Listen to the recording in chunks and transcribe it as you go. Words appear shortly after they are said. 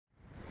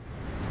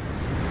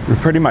We're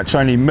pretty much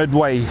only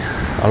midway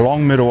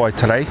along Muriwai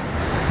today.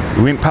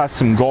 We went past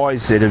some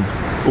guys that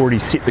had already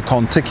set the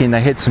Kontiki and they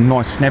had some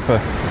nice snapper.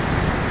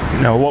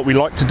 Now what we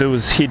like to do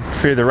is head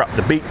further up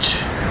the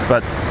beach,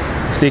 but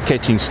if they're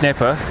catching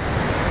snapper,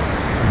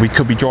 we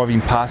could be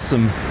driving past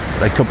them.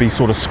 They could be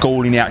sort of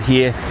schooling out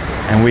here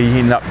and we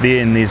end up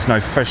there and there's no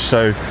fish,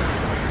 so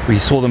we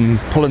saw them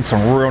pulling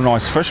some real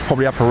nice fish,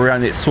 probably up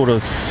around that sort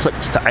of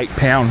 6 to 8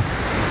 pound.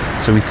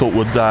 So we thought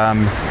we'd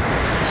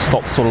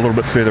stop sort of a little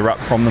bit further up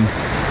from them.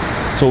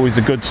 It's always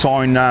a good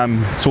sign,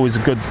 it's always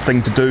a good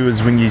thing to do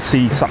is when you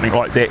see something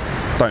like that,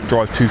 don't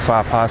drive too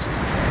far past.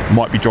 You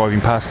might be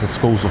driving past the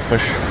schools of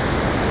fish.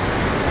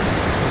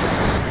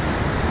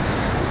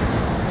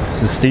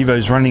 So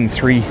Steve-O's running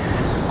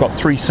got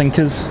 3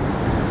 sinkers.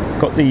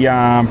 Got the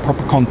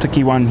proper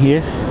Kontiki one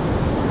here.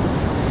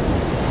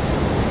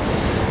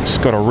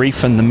 Just got a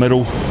reef in the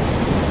middle.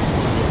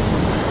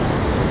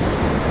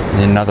 And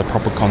then another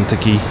proper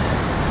Kontiki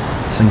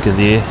sinker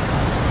there.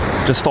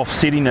 Just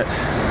offsetting it,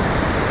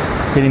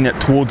 heading it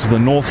towards the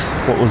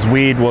north. What was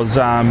weird was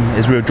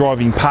as we were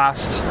driving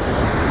past,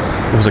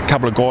 there was a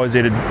couple of guys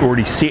that had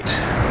already set,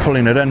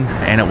 pulling it in,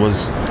 and it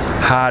was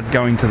hard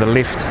going to the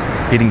left,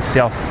 heading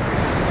south.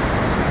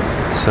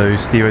 So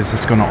Stevo's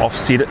just going to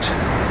offset it,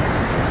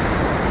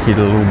 head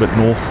a little bit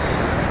north.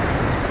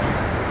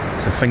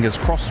 So fingers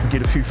crossed we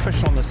get a few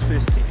fish on this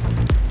first set.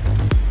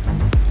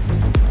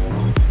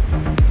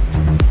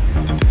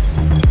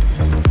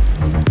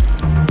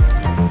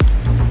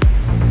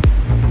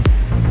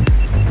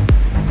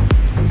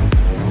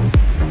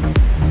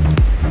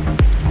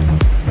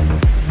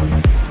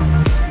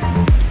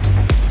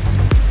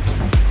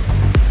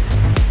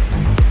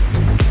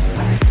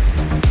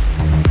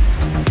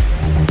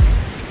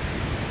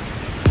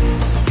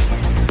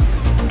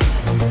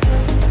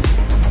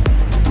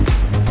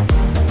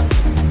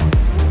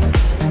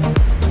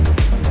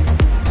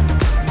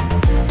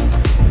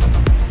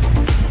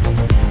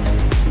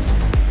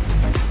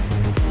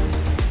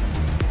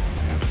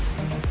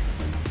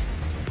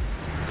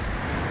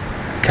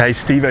 Okay,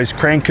 Steve-O's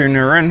cranking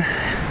her in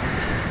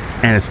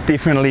and it's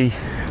definitely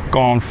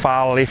gone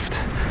far left.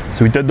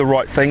 So we did the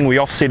right thing, we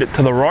offset it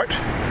to the right.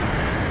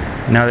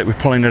 Now that we're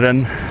pulling it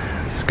in,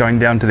 it's going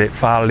down to that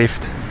far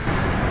left.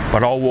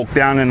 But I'll walk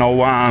down and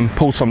I'll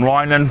pull some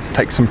line in,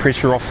 take some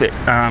pressure off that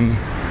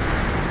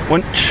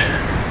winch.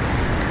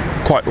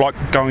 Quite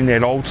like going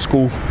that old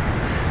school.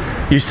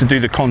 Used to do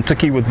the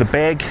Kontiki with the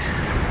bag.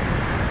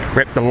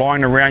 Wrap the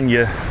line around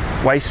your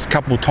waist a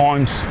couple of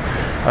times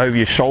over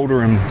your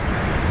shoulder and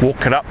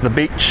walk it up the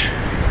beach,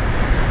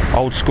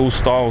 old school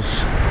styles.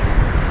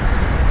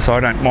 So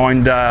I don't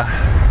mind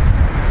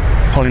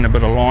pulling a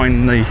bit of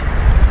line, the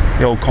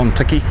old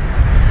Kontiki.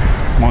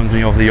 Reminds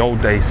me of the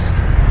old days.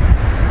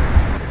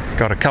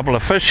 Got a couple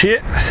of fish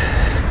here.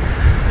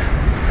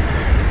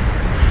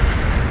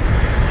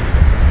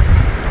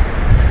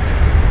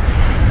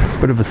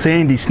 Bit of a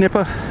sandy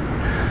snapper.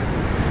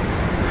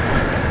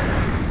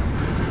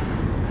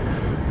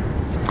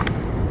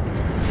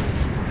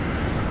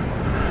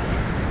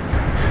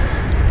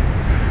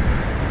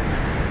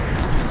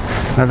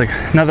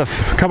 Another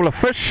couple of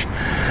fish,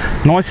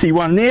 nicey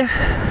one there,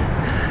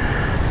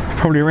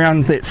 probably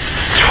around that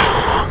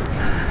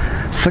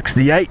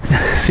 68,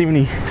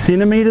 70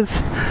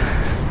 centimetres,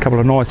 couple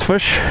of nice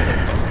fish.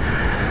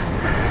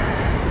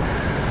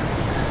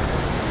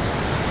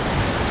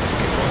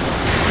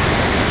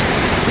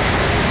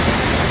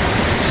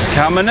 Just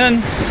coming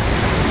in,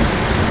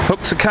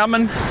 hooks are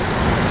coming,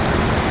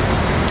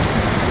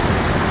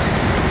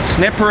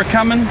 snapper are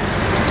coming,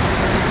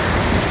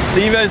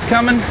 Steve-O's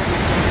coming.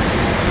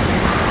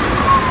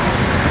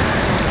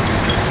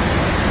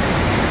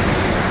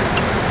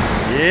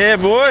 Yeah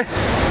boy,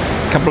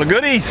 couple of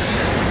goodies.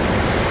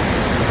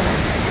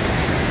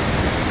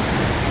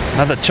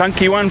 Another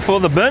chunky one for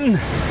the bin.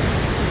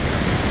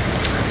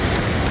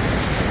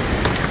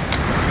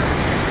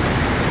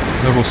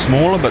 A little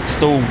smaller but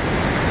still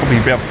probably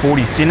about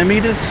 40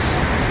 centimetres.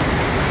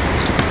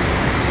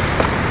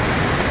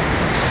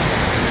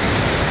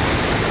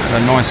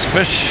 Another nice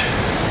fish.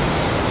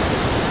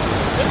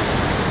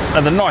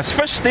 Another nice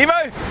fish,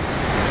 Steve-O.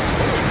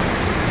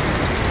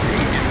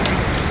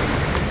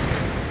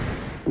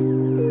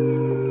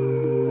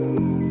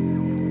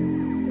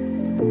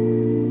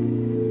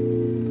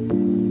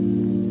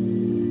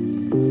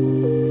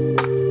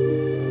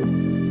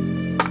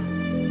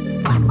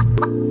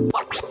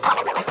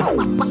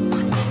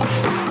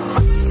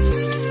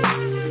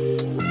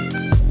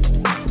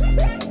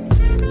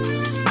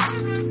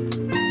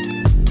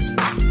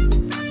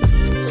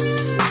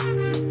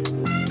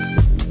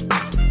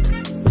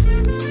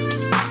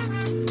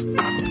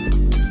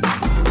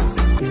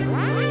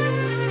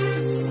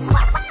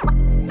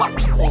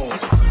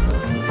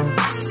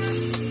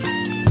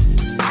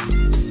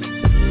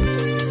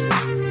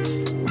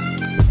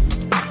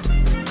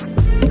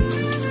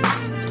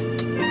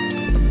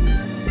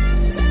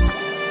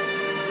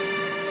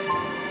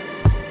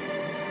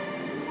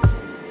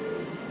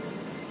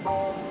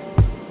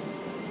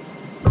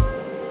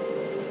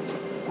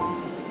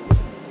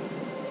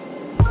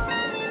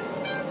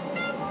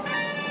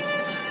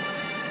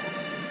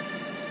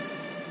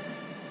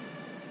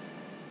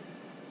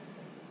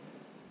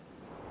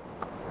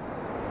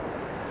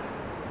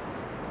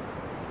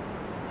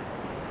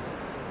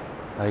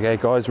 Okay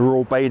guys, we're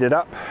all baited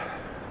up,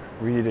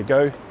 ready to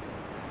go.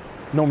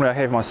 Normally I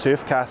have my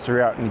surf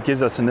caster out and it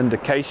gives us an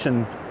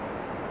indication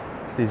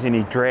if there's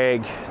any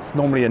drag. It's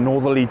normally a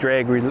northerly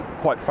drag, we're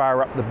quite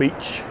far up the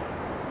beach.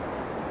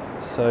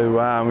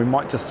 So we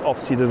might just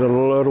offset it a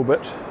little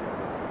bit.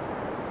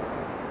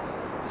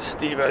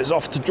 Steve-O's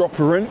off to drop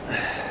her in.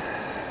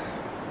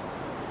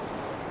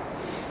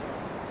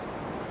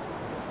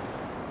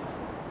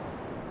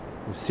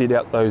 We've set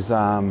out those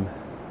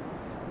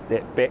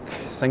that back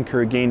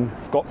sinker again.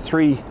 I've got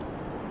three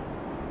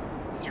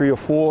or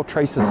four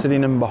tracers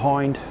sitting in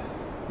behind.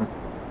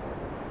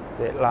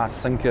 That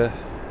last sinker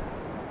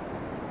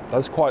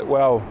does quite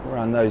well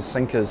around those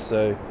sinkers,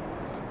 so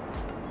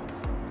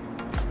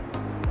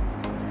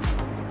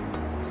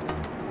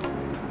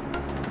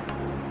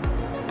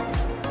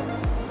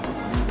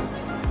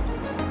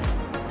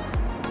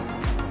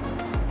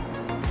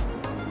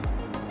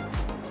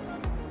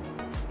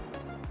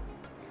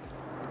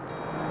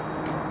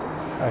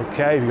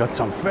okay, we've got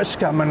some fish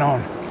coming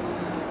on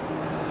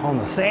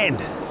the sand.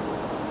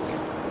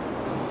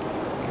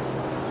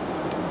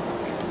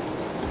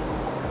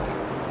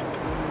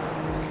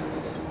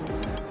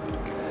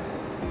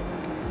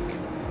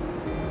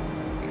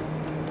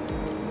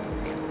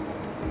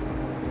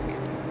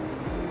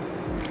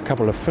 A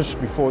couple of fish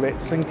before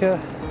that sinker.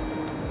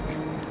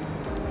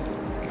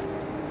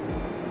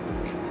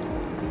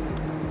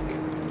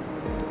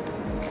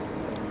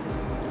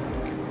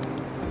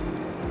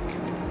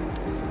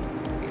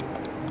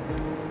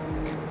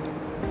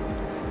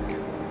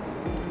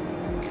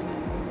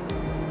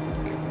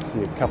 See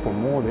a couple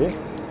more there.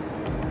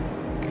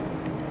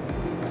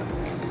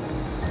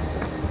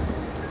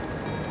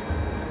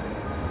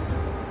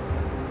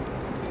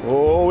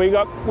 Oh, we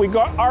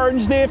got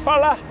orange there,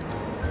 fella.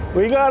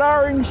 We got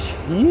orange.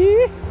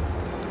 Yeah.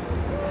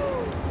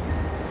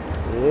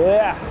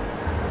 Yeah.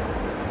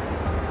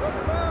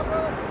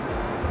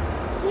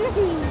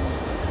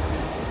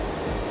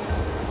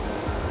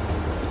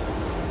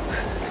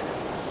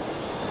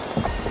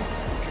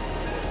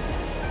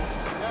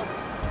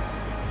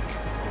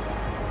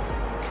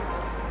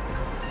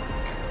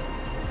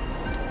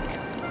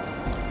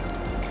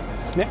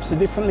 Snaps are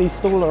definitely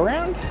still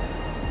around.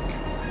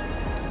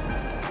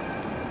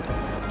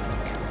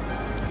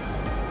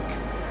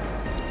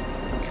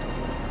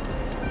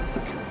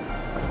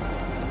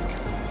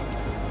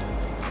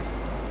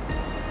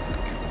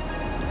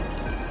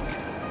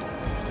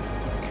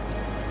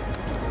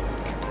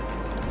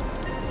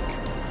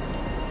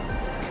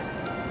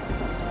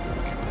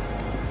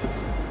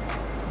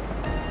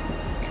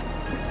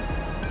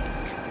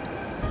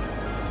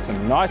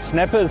 Some nice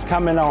snappers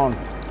coming on.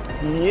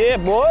 Yeah,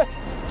 boy.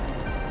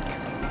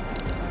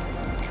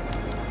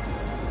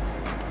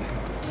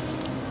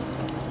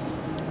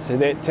 So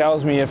that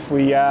tells me if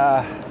the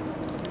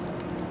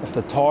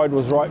tide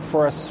was right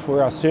for us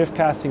for our surf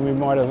casting, we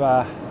might have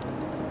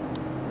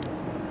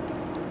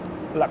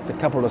lucked a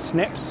couple of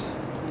snaps.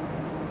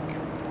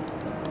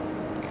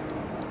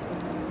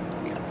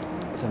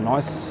 It's a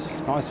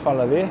nice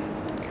fella there.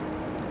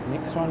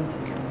 Next one.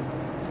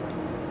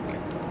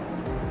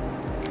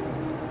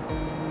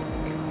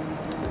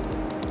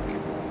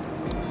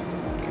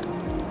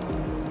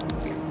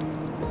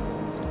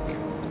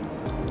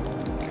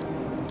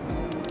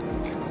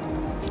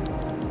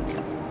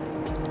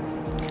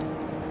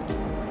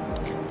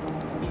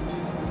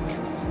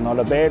 Not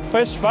a bad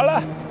fish,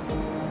 fella.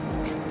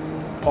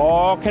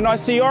 Oh, can I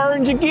see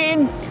orange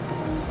again?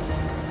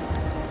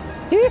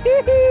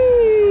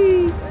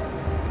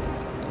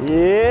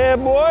 Yeah,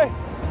 boy.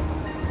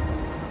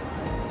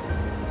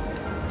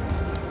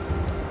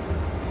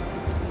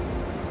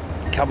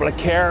 Couple of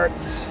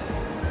carrots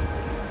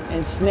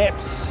and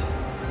snaps.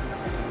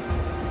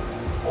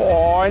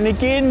 Oh, and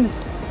again,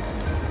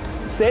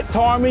 it's that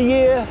time of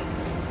year.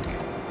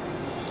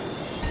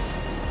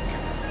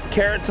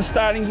 Carrots are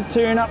starting to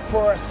turn up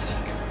for us.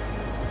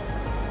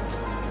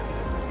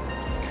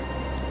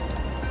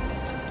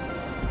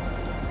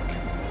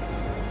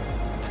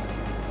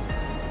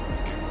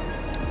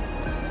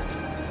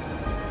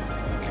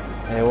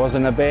 It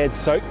wasn't a bad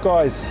soak,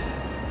 guys.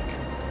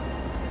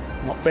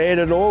 Not bad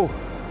at all.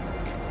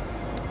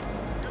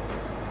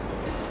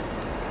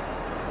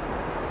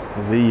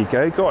 Well, there you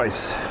go,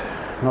 guys.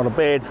 Not a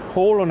bad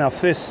haul on our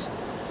first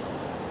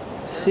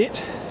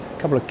set.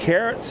 A couple of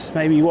carrots,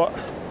 maybe what?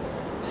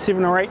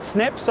 7 or 8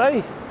 snaps,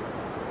 eh?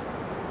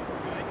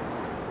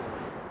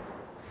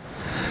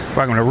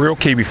 Welcome to Real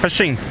Kiwi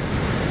Fishing.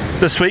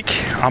 This week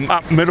I'm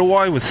up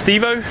Muriwai with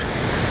Steve-O.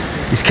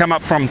 He's come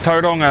up from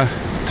Tauranga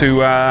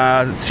to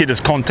set his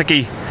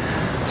Kontiki.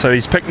 So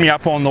he's picked me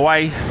up on the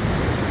way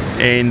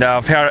and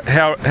I've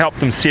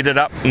helped him set it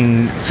up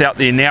and it's out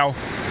there now.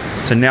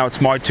 So now it's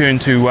my turn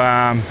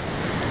to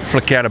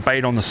flick out a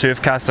bait on the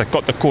surf cast. I've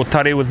got the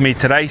kōtare with me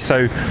today,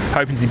 so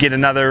hoping to get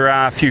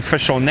another few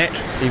fish on that.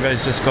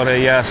 Steve-O's just got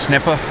a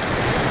snapper,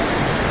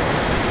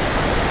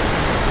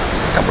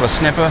 a couple of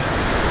snapper.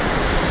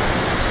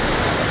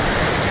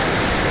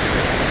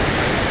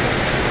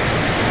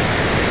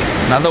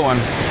 Another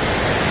one.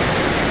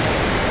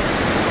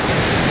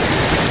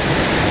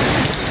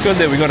 good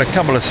that we got a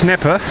couple of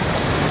snapper.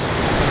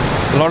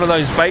 A lot of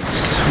those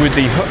baits would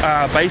be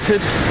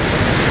baited.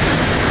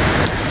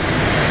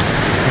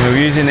 We're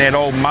using that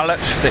old mullet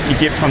that you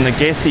get from the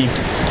gassy,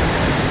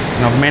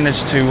 and I've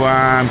managed to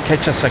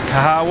catch us a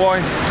KIWI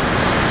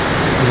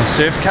with a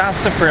surf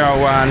caster for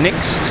our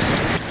next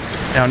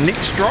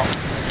drop.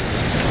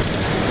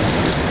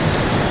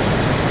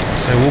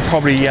 So we'll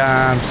probably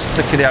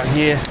stick it out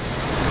here.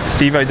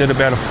 Steve-O did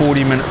about a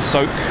 40-minute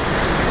soak.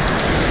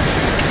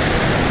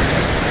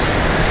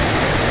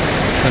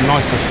 It's a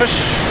nicer fish.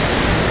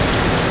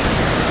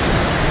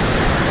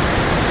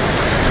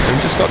 So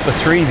we've just got the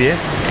 3 there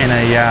and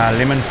a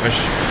lemon fish,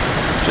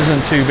 which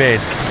isn't too bad.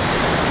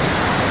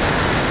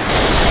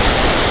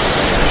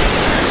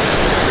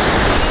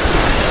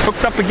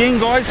 Hooked up again,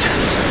 guys.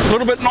 A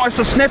little bit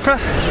nicer snapper.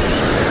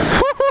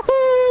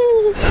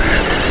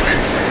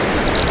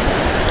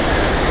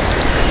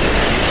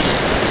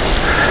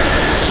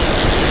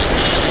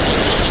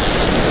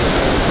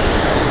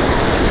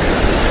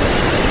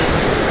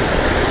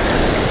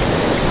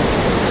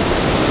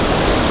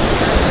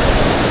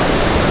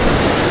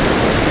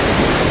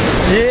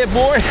 Yeah,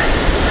 boy,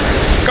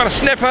 got a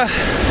snapper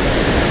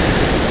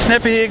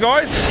here,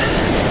 guys.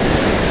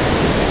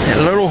 That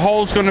little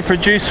hole's going to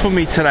produce for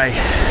me today.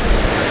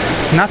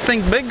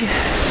 Nothing big.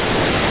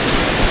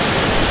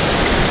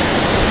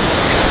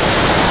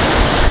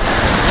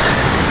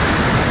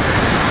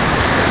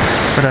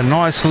 But a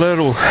nice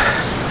little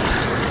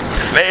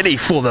fatty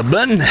for the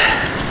bin.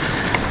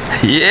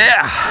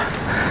 Yeah.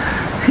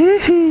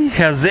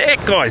 How's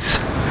that, guys?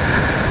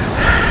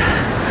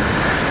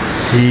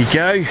 There you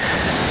go.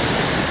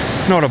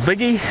 Not a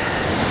biggie,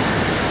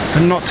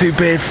 but not too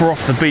bad for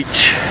off the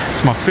beach.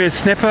 It's my first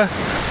snapper.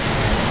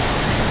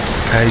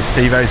 Okay,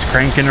 Steve-O's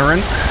cranking her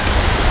in.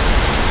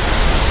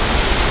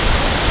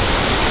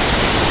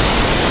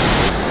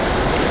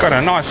 Got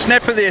a nice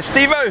snapper there,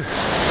 Steve-O.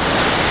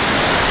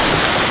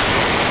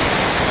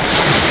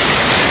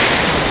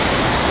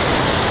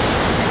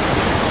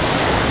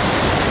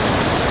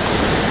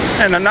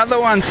 And another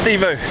one,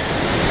 Steve-O.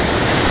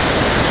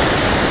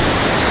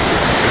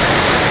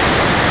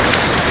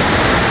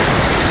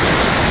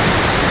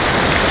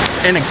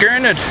 And a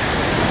gurnard.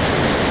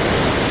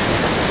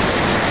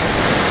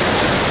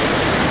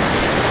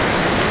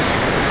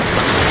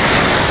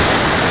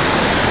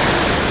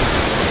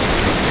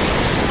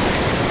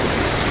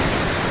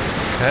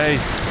 Okay,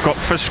 got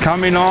fish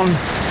coming on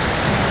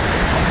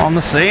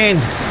the sand.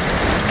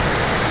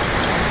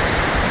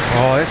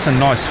 Oh, that's a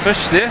nice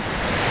fish there.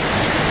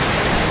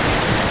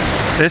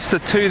 That's the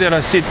 2 that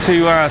I said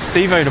to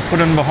Steve-O to put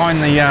in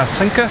behind the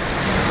sinker.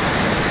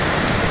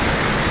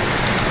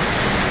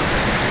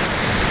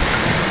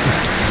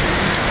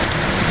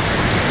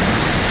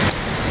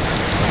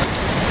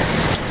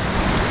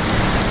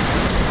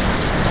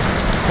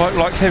 Quite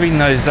like having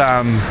those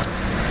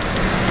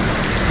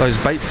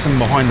baits in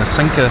behind the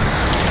sinker,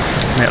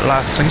 that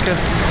last sinker.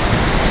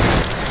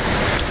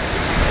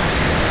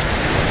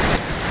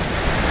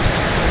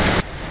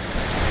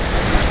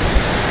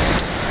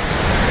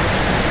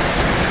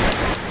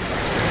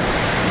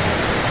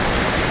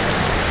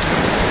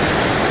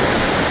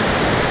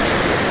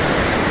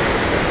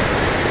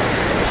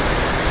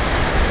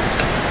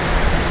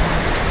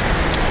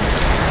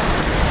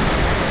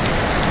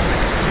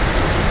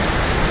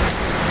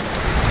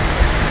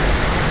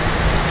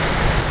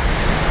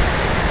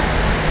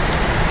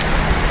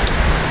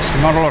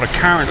 Not a lot of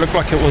current, looked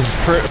like it was a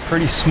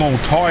pretty small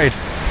tide.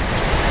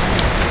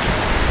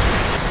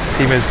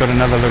 Steve-O's got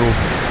another little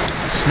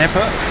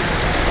snapper.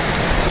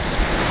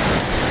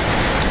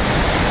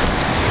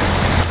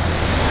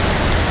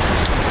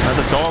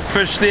 Another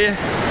dogfish there.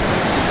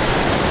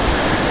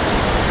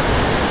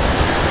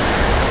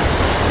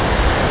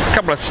 A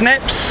couple of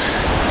snaps.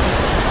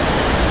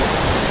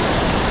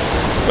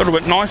 A little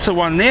bit nicer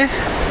one there.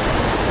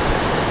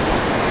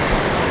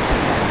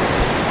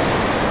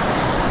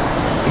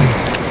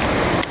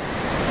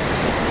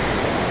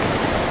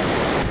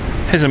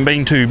 Hasn't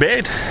been too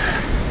bad.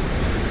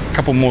 A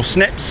couple more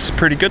snaps,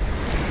 pretty good.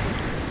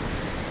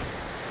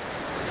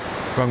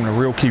 We're going to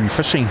real Kiwi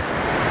fishing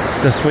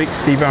this week,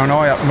 Steve-O and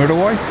I up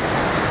Muriwai.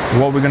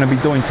 What we're going to be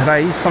doing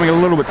today is something a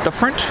little bit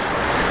different.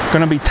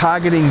 Going to be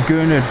targeting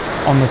gurnard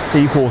on the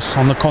seahorse,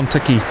 on the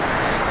Kontiki.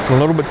 It's a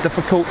little bit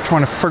difficult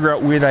trying to figure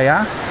out where they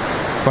are,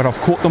 but I've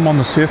caught them on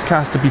the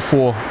surfcaster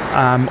before,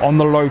 on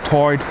the low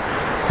tide,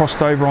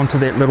 crossed over onto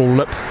that little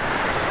lip,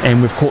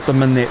 and we've caught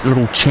them in that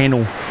little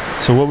channel.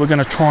 So what we're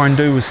going to try and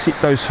do is set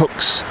those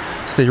hooks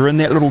so they're in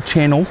that little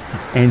channel,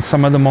 and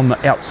some of them on the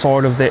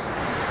outside of that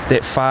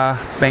far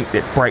bank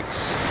that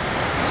breaks.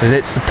 So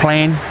that's the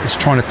plan, is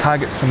trying to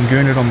target some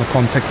gurnard on the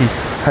Kontiki.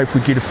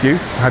 Hopefully get a few.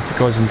 I hope you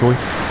guys enjoy.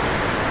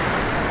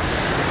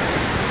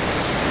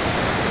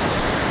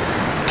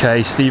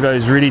 Okay,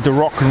 Steve-O's ready to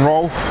rock and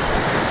roll.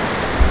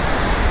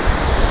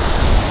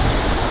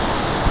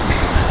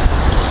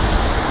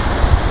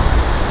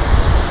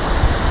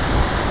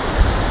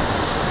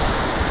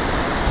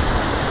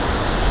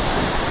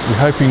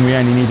 We're hoping we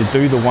only need to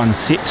do the one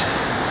set.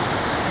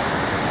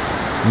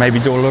 Maybe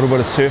do a little bit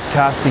of surf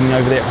casting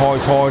over that high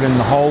tide in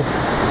the hole,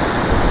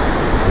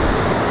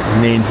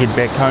 and then head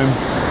back home.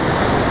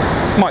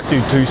 Might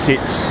do 2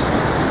 sets.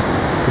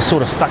 We're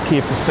sort of stuck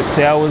here for 6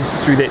 hours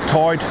through that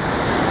tide.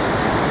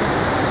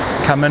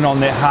 Come in on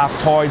that half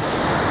tide,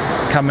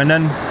 coming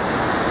in,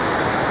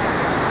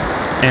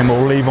 and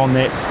we'll leave on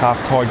that half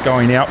tide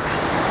going out.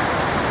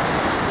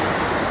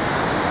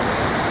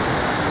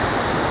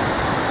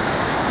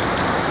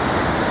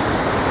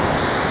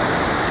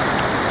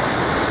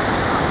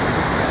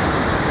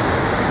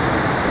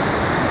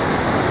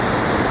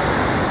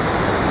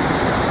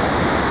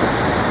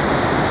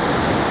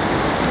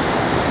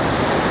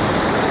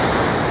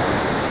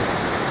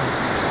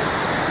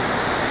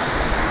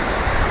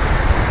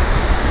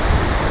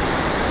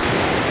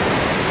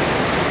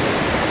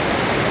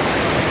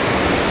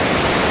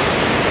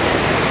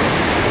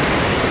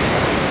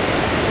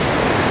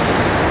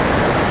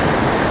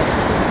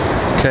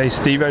 Okay,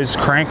 Steve-O's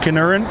cranking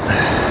her in.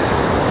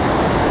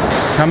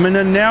 Coming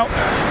in now.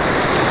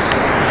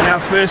 And our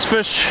first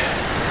fish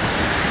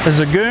is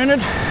a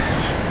gurnard.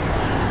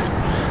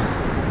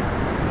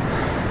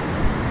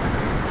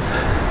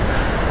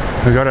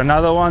 We got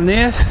another one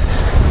there.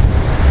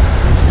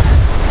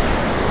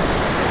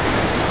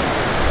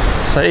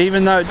 So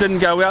even though it didn't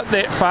go out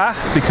that far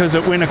because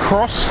it went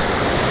across,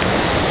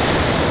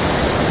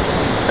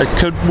 it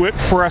could work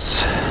for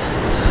us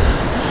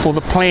for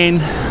the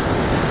plan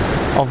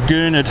of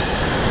gurnard.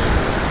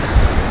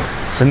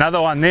 There's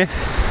another one there.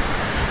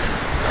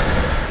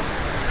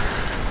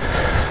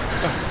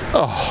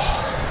 Oh.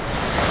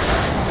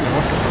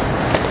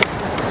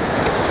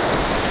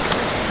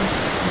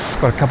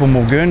 Got a couple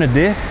more gurnard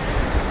there.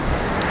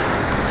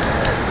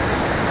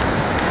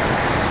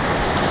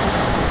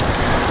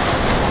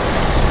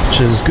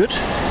 Which is good.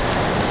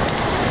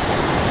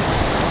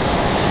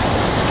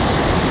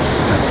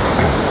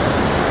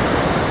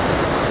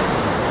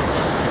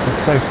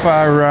 So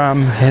far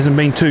hasn't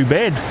been too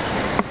bad.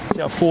 It's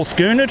our 4th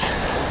gurnard.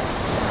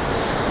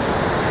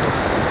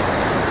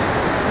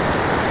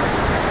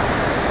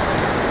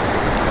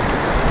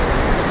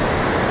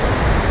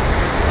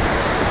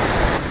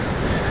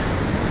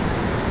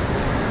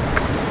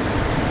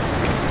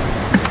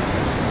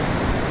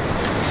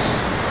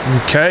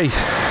 Okay,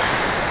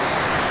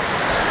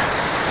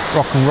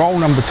 rock and roll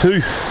number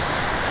 2.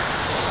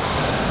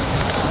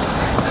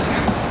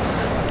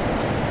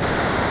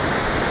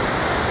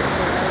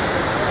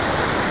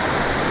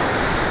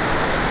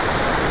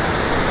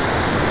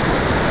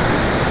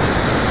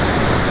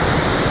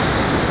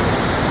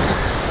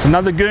 It's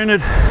another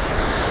gurnard,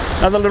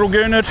 another little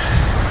gurnard.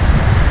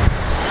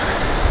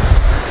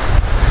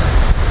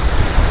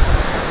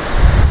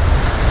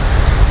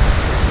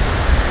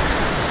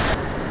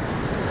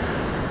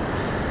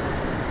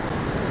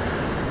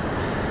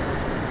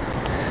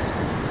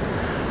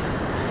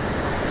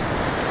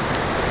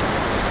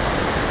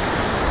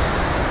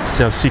 It's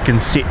our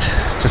 2nd set,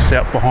 just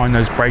out behind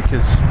those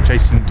breakers,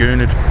 chasing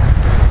gurnard.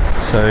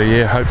 So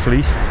yeah,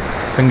 hopefully,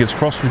 fingers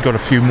crossed, we've got a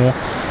few more.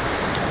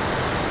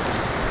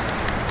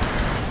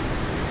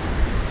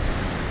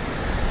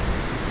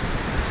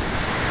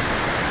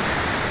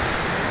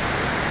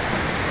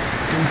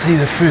 See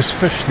the first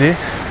fish there.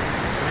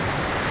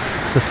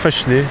 It's a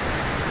fish there.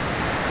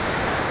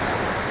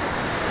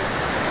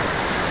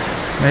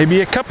 Maybe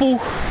a couple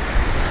of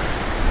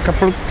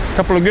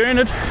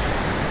gurnard.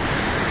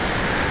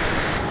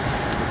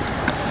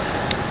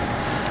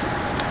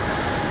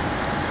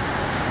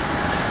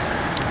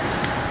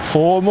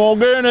 Four more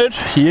gurnard.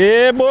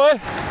 Yeah,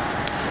 boy.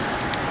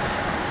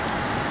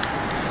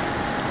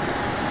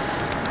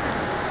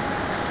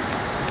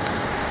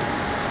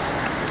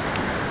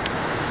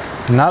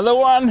 Another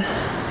one.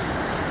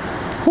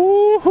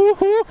 Hoo, hoo,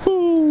 hoo,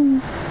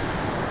 hoo.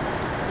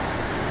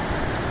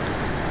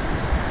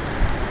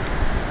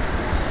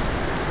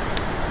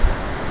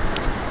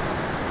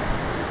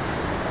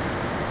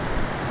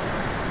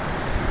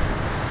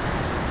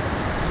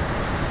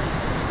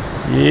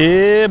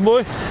 Yeah,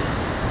 boy.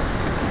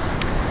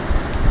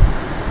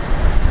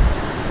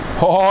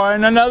 Oh,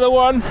 and another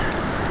one.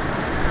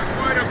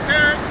 Quite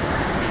appearance.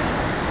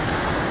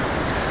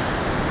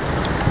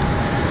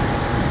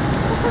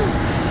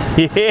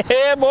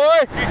 Yeah,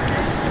 boy.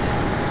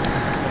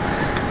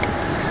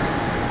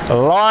 A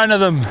line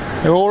of them.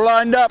 They're all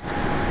lined up.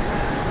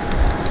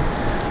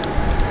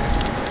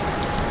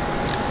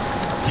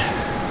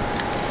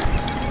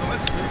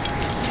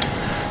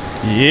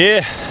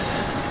 Yeah.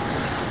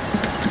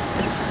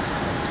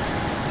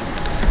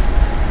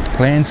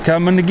 Plan's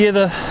coming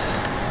together.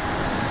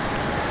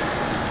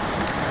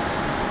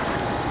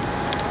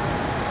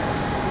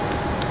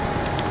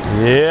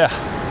 Yeah.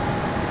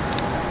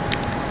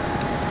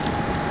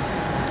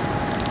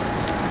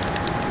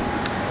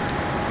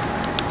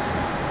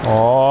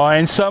 Oh,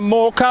 and some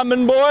more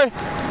coming, boy.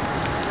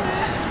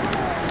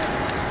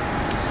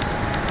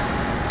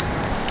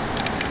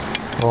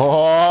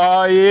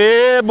 Oh,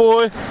 yeah,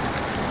 boy.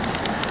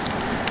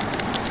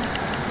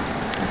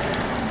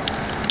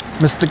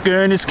 Mr.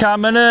 Gurn is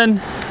coming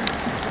in.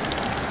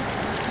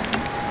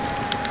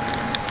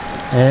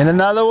 And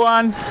another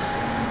one.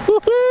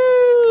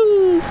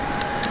 Woohoo!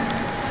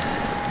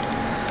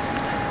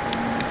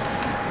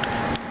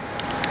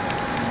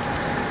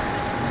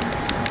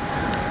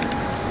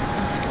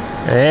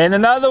 And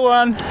another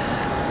one.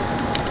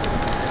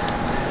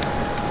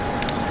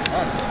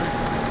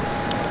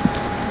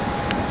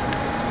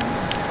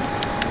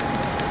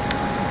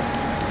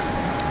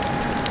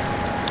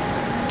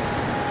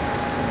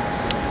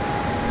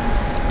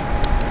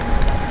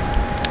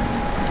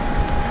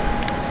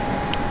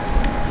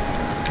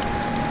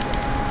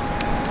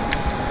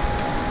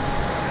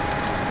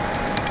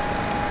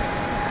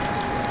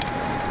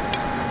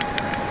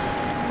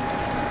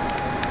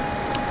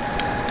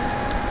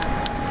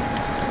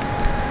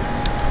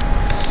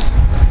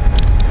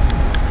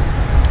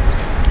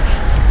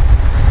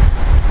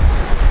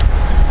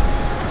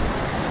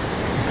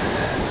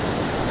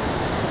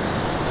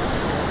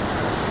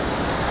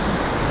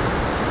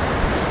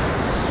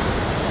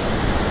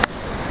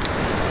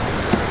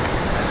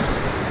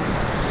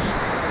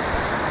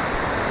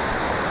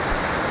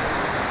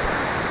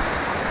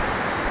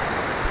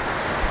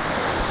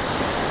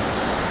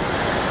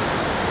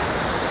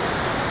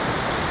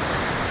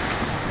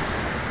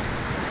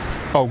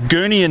 Oh,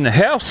 gurney in the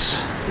house.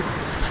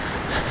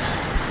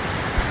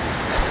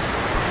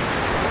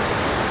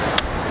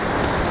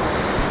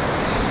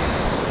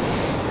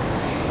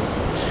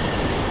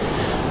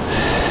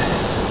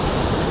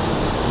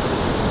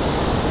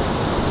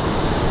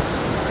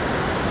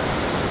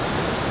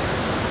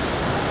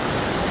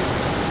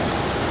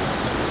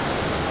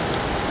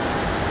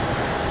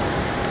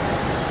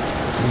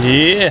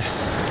 Yeah.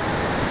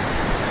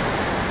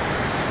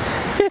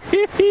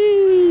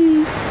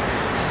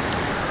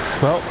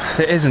 Well,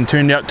 that hasn't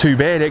turned out too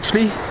bad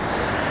actually.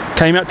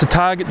 Came out to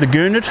target the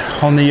gurnard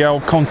on the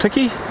old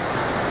Kontiki.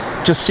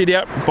 Just set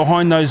out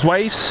behind those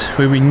waves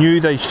where we knew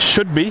they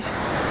should be.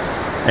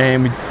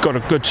 And we got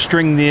a good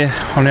string there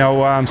on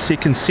our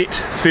second set.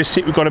 First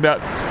set we got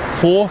about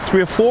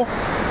 3 or 4.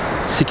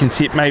 Second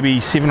set maybe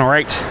 7 or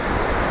 8.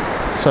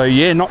 So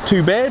yeah, not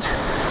too bad.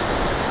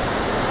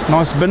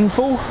 Nice bin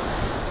full.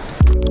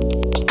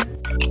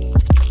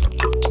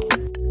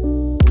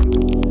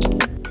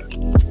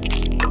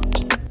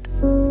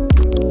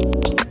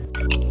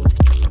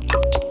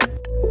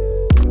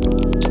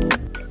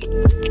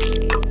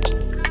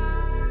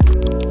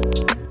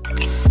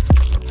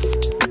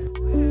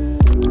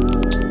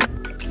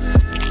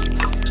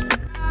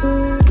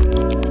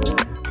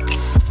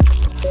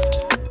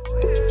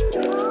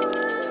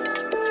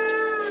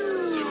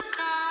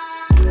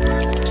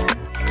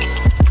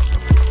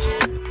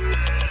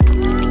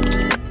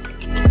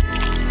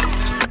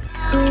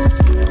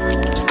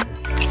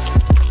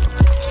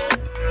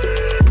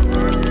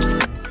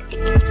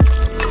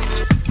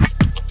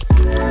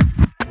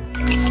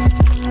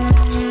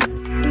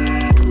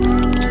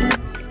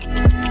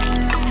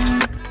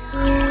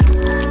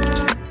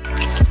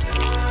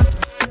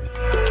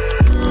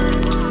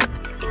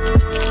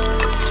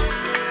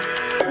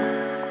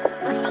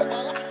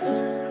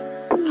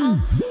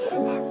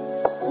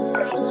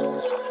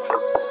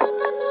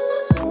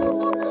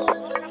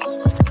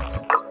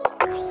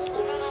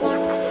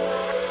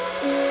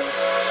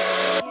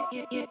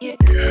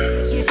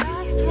 You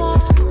just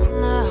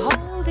wanna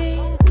hold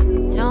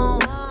it,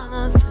 don't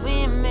wanna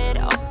swim it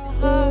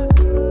over.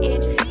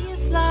 It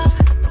feels like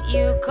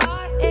you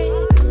got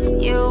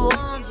it, you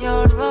want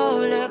your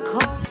roller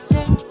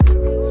coaster.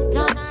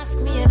 Don't ask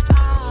me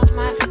about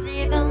my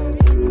freedom,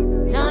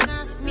 don't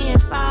ask me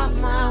about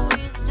my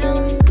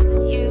wisdom.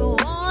 You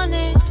want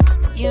it,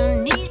 you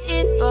need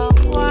it,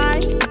 but why?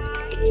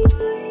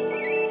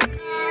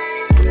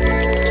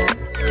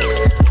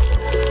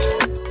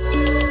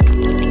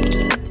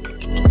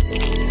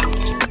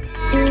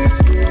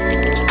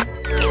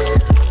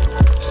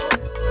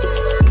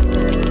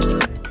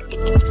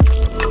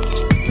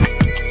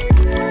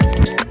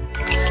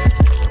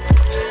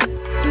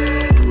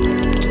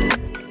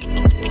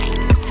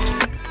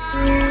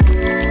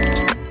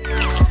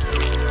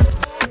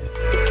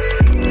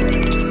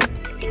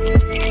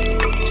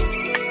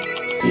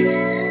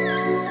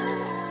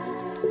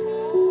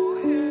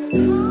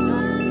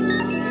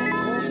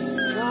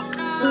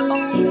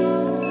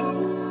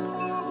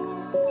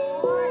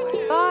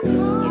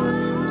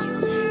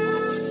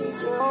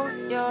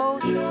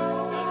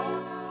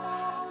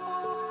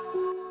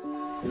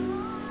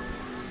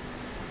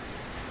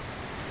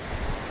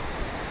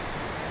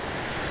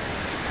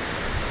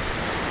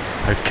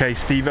 Okay,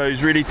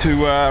 Steve-O's ready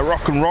to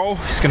rock and roll.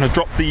 He's going to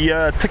drop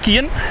the tiki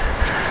in.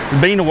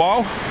 It's been a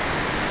while.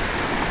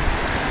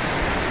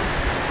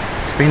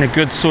 It's been a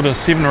good sort of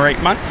 7 or 8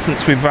 months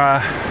since we've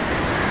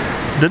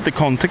did the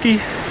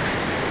Kontiki.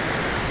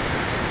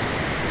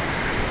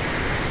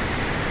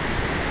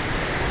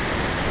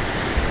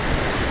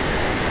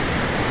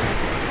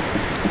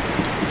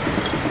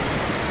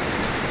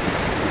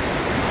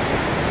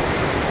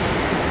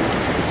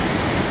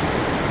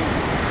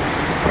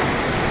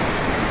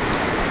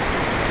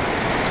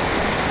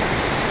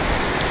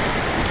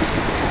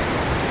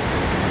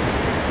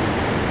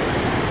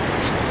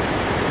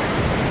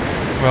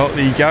 Well,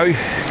 there you go,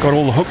 got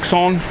all the hooks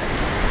on,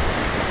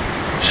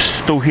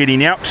 still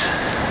heading out.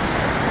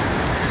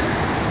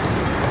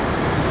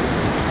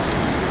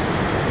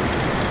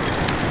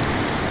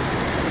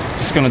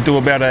 Just going to do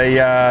about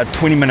a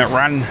 20-minute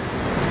run,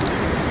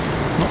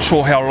 not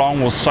sure how long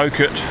we'll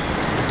soak it.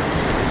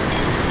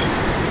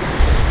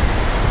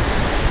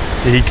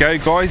 There you go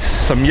guys,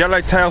 some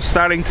yellowtail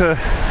starting to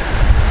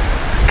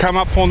come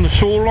up on the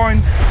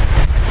shoreline.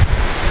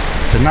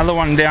 There's another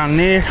one down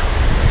there.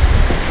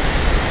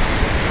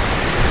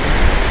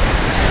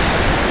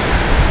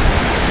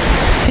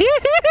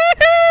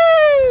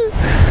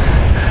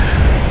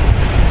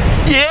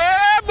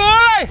 Yeah,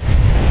 boy!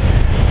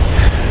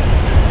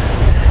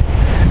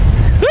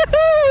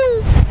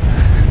 Woohoo!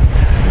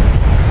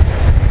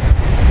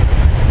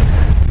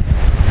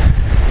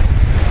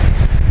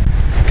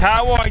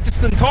 KIWI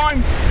just in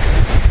time.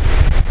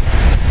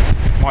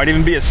 Might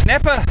even be a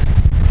snapper.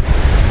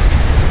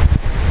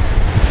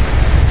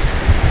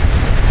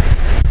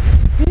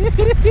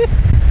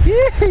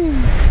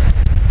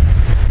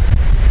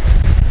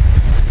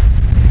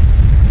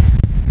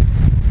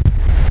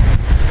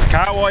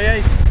 KIWI,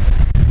 eh?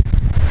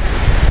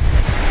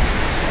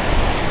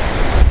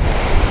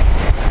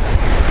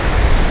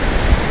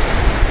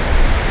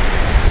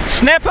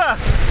 Snapper!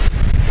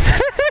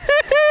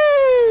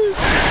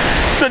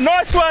 It's a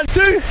nice one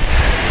too.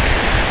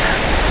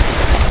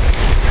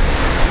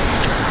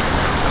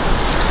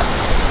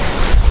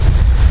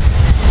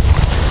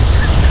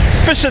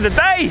 Fish of the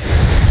day.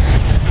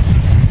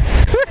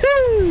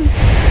 Woohoo!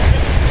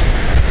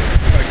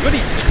 What a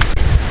goodie.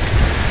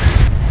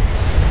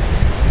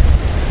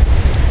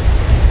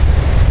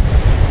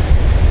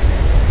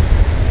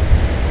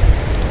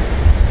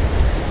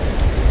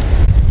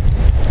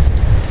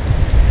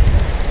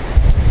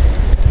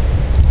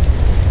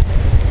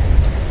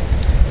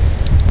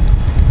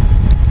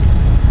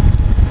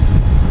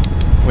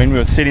 When we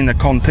were setting the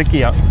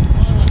Kontiki up,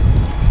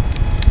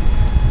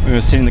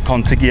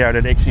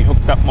 it actually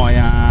hooked up my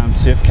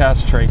surf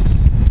cast trace.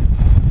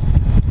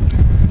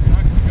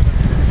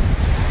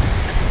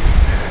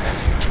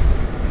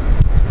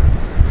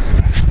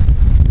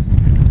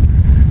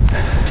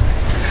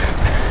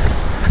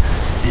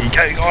 There you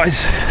go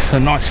guys, it's a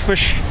nice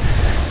fish.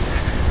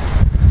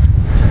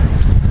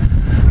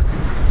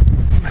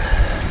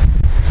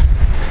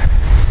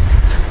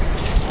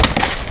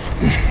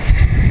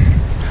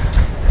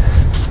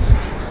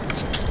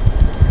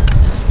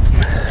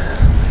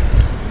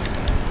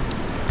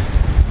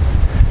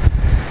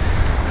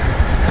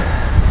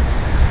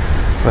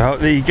 Well,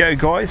 there you go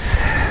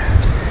guys,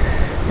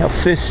 our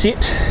first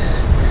set,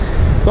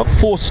 got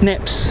 4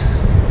 snaps,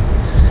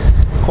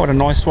 quite a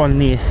nice one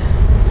there,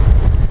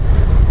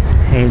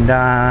 and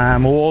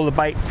all the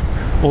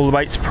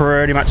bait's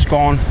pretty much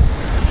gone.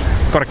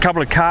 Got a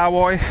couple of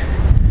KIWI,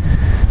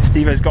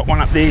 Steve-O's got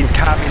one up there, he's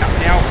carving up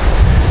now.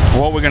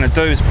 What we're going to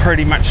do is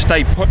pretty much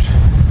stay put.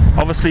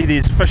 Obviously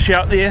there's fish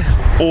out there,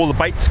 all the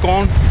bait's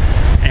gone,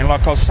 and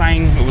like I was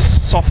saying, it was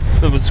soft.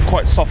 It was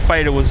quite soft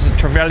bait. It was a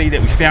trevally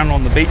that we found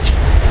on the beach.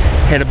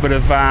 Had a bit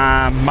of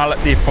mullet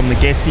there from the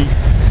gassy.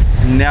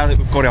 And now that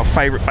we've got our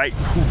favourite bait,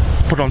 we'll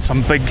put on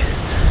some big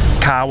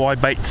KIWI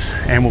baits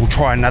and we'll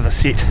try another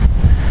set.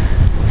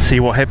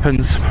 See what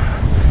happens.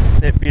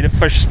 That bed of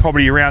fish is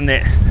probably around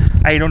that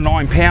 8 or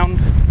 9 pound.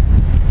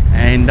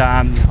 And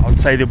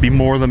I'd say there'll be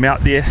more of them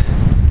out there.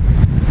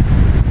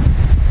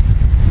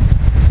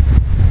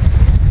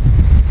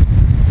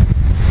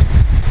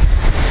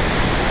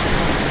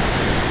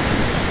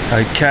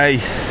 Okay,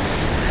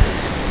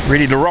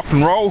 ready to rock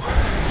and roll.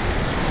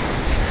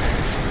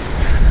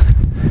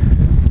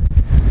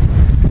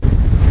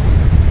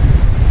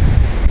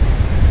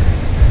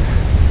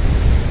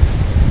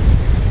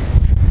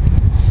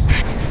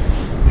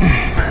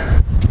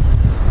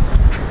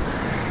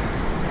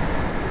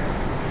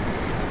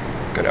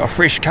 Got our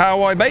fresh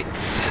KIWI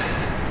baits.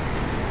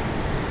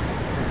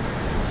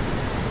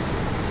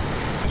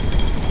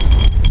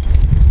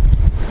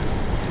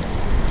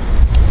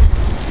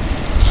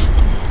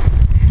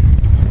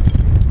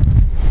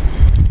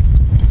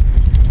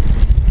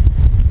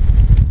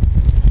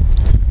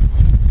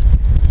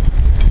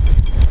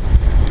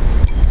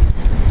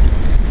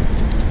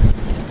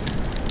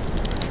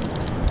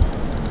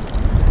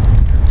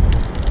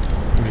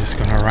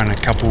 Run a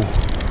couple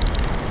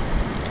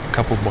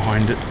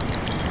behind it.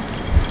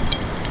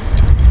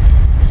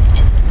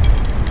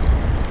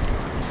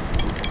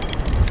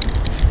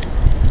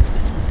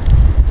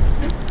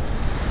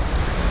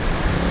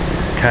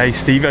 Okay,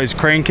 Steve-O's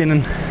cranking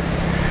and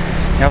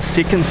our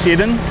second set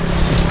in.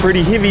 She's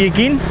pretty heavy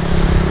again.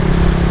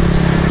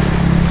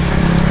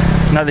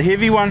 Another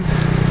heavy one.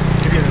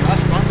 Heavier than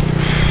last one.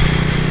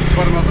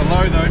 Bottom of the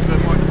low though, so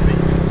it might just be.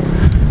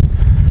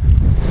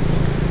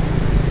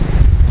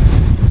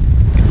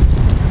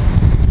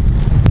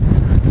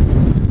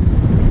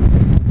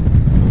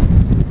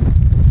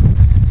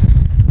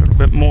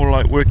 More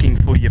like working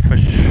for your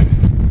fish.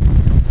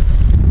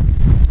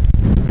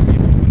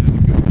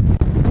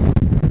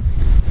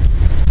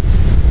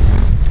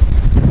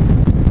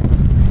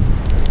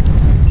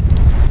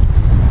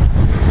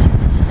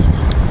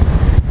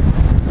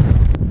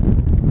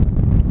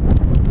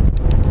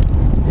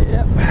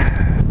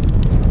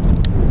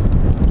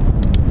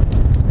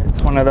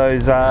 one of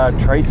those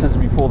traces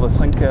before the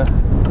sinker.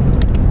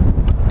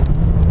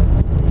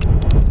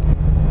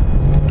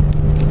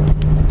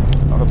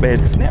 Not a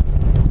bad snap.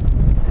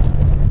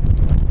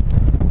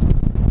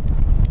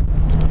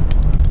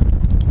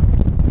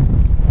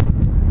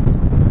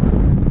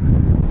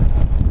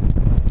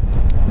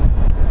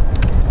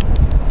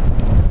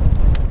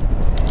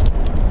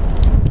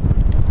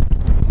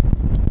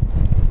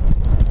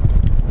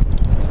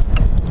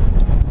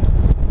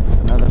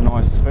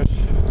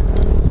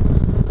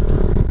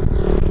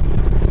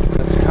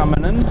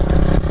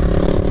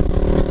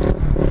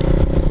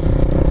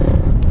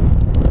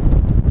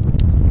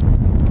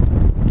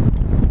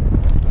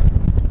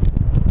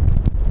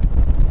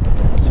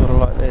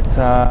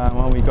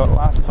 One we got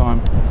last time,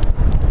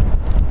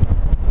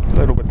 a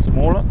little bit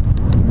smaller,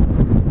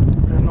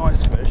 but a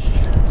nice fish.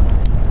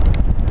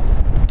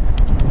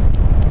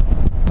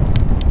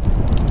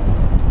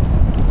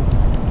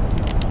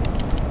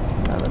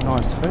 Another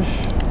nice fish,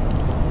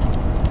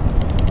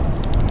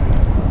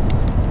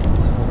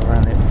 sort of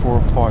around that 4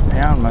 or 5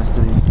 pound, most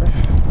of these fish.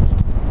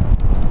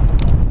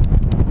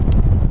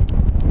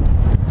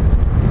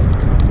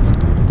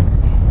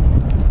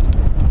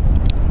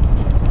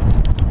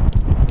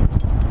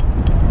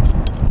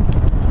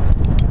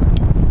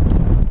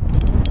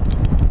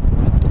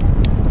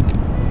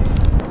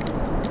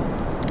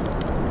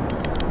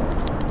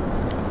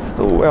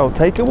 Well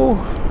takeable.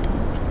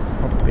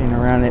 I've been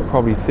around that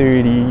probably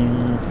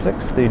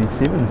 36,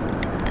 37.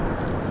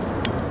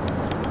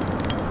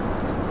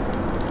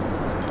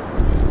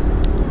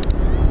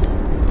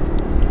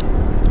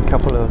 A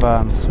couple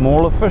of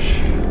smaller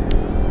fish,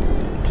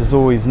 which is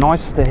always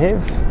nice to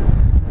have.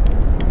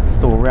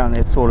 Still around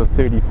that sort of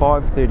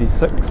 35,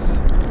 36.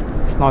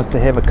 It's nice to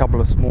have a couple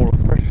of smaller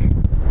fish.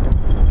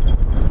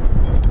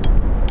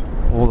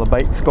 All the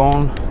bait's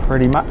gone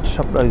pretty much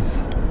up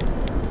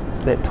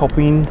that top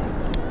end.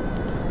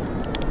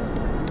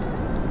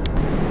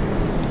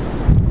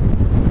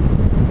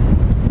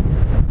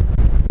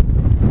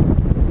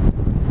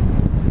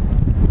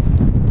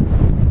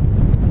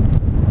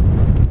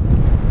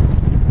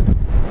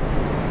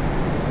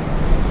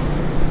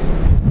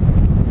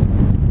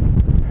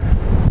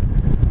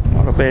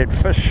 Bad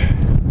fish.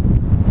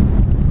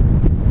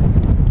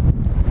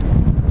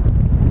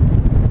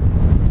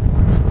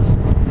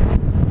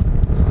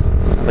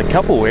 The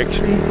couple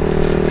actually.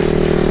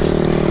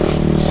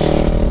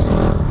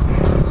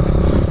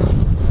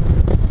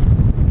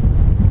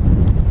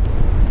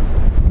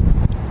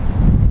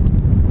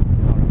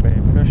 Not a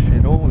bad fish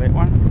at all, that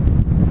one.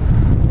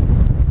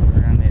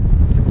 Around that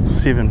 6 or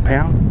 7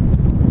 pound.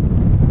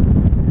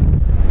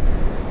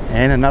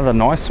 And another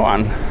nice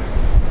one.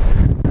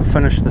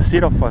 Finish the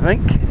set off, I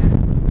think.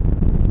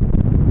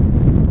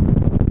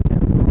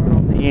 Right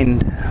on the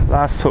end,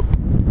 last hook.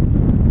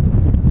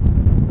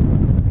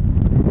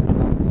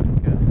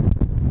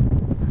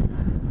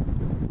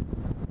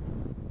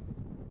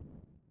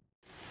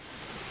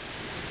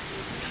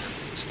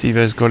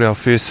 Steve-O's got our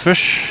first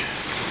fish.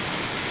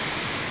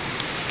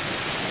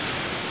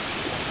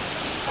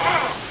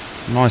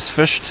 Nice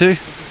fish too.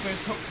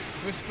 First hook,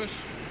 first fish.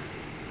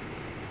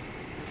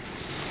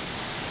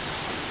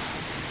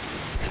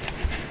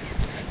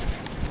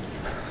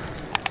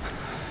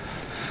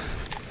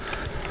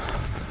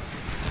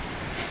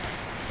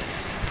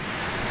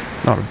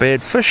 Not a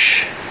bad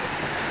fish.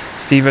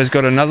 Steve-O's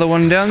got another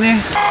one down there.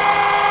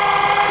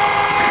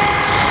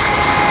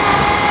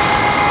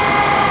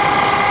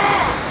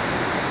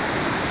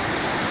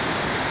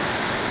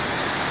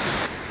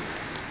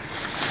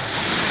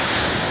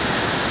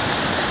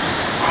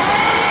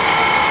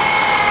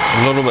 It's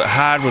a little bit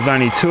hard with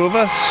only 2 of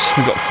us.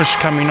 We've got fish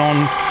coming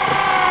on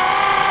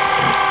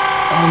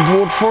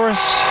board for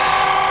us.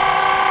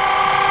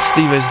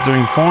 Steve-O's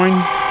doing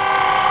fine.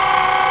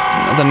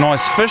 Another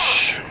nice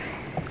fish.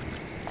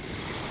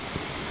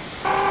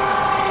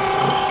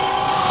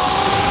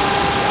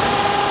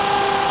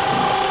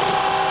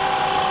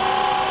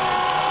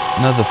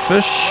 Another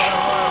fish.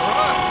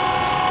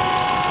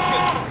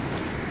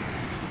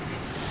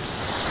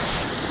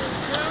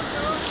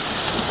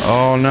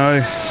 Oh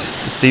no,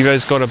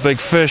 Steve-O's got a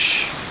big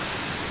fish.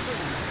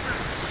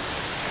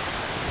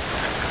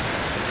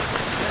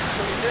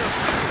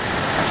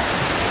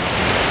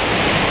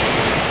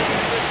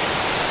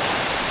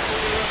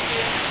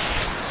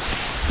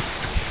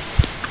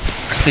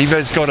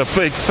 Steve-O's got a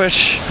big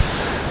fish,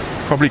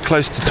 probably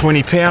close to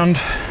 20 pound.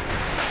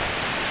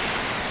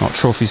 Not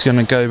sure if he's going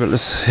to go, but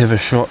let's have a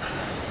shot.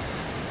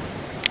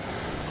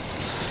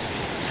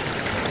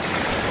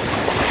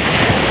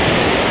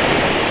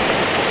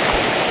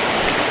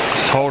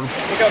 Just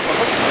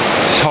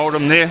hold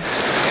him there.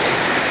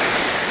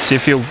 See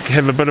if he'll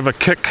have a bit of a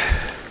kick. You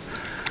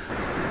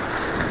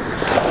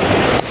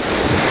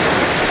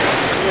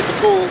have to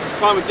call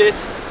time of death.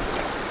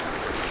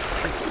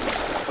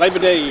 Labor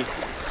Day.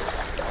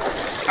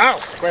 Ow!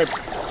 Grab.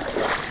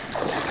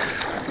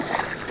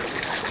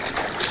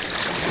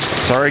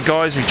 Sorry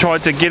guys, we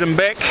tried to get him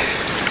back,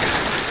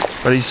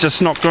 but he's just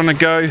not going to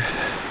go.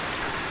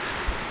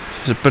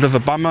 It's a bit of a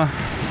bummer.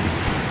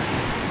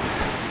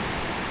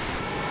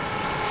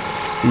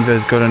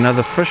 Steve-O's got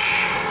another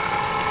fish.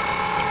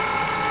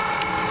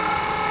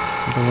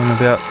 Another one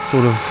about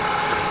sort of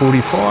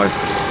 45.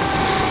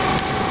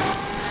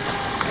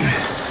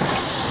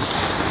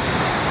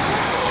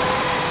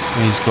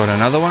 He's got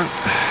another one.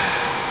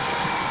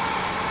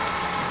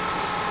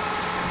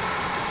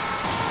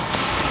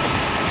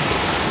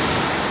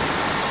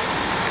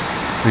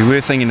 We were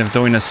thinking of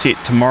doing a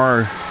set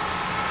tomorrow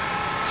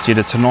instead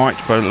of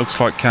tonight, but it looks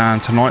like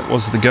tonight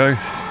was the go.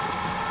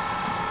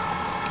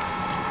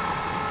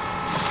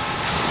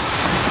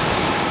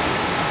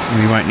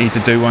 We won't need to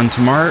do one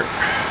tomorrow.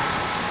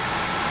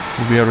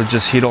 We'll be able to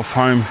just head off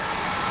home.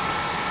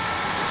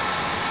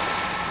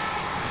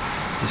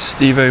 There's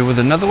Steve-O with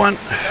another one.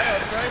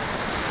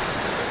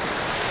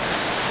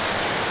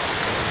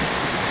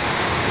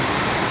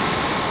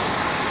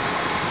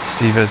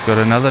 Steve-O's got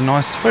another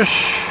nice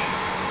fish.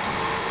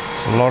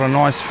 There's a lot of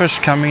nice fish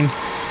coming.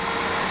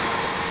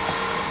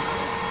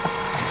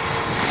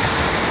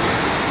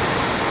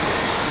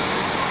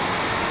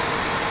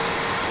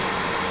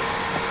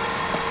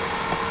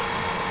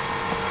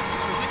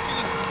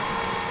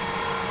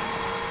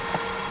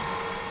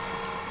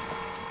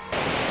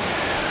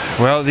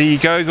 Well, there you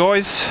go,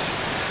 guys.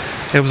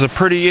 It was a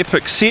pretty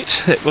epic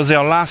set. It was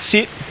our last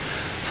set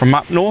from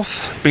up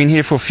north. Been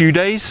here for a few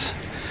days.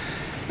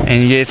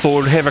 And yeah,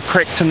 thought we'd have a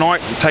crack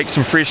tonight and take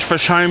some fresh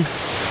fish home.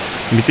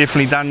 And we've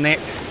definitely done that.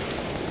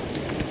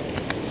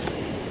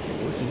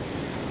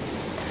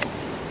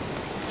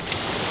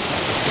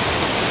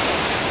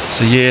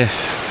 So yeah,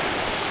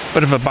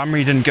 bit of a bummer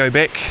he didn't go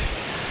back.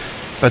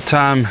 But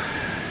it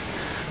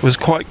was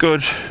quite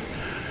good.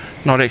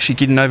 Not actually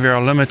getting over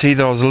our limit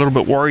either. I was a little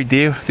bit worried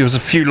there. There was a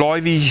few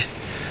livey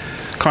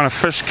kind of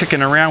fish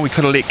kicking around. We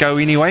could have let go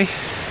anyway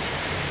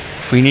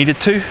if we needed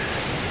to.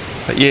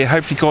 But yeah,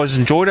 hopefully you guys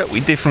enjoyed it.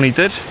 We definitely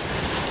did.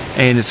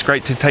 And it's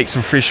great to take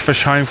some fresh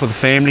fish home for the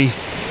family.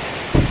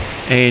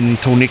 And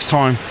until next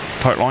time,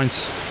 tight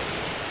lines.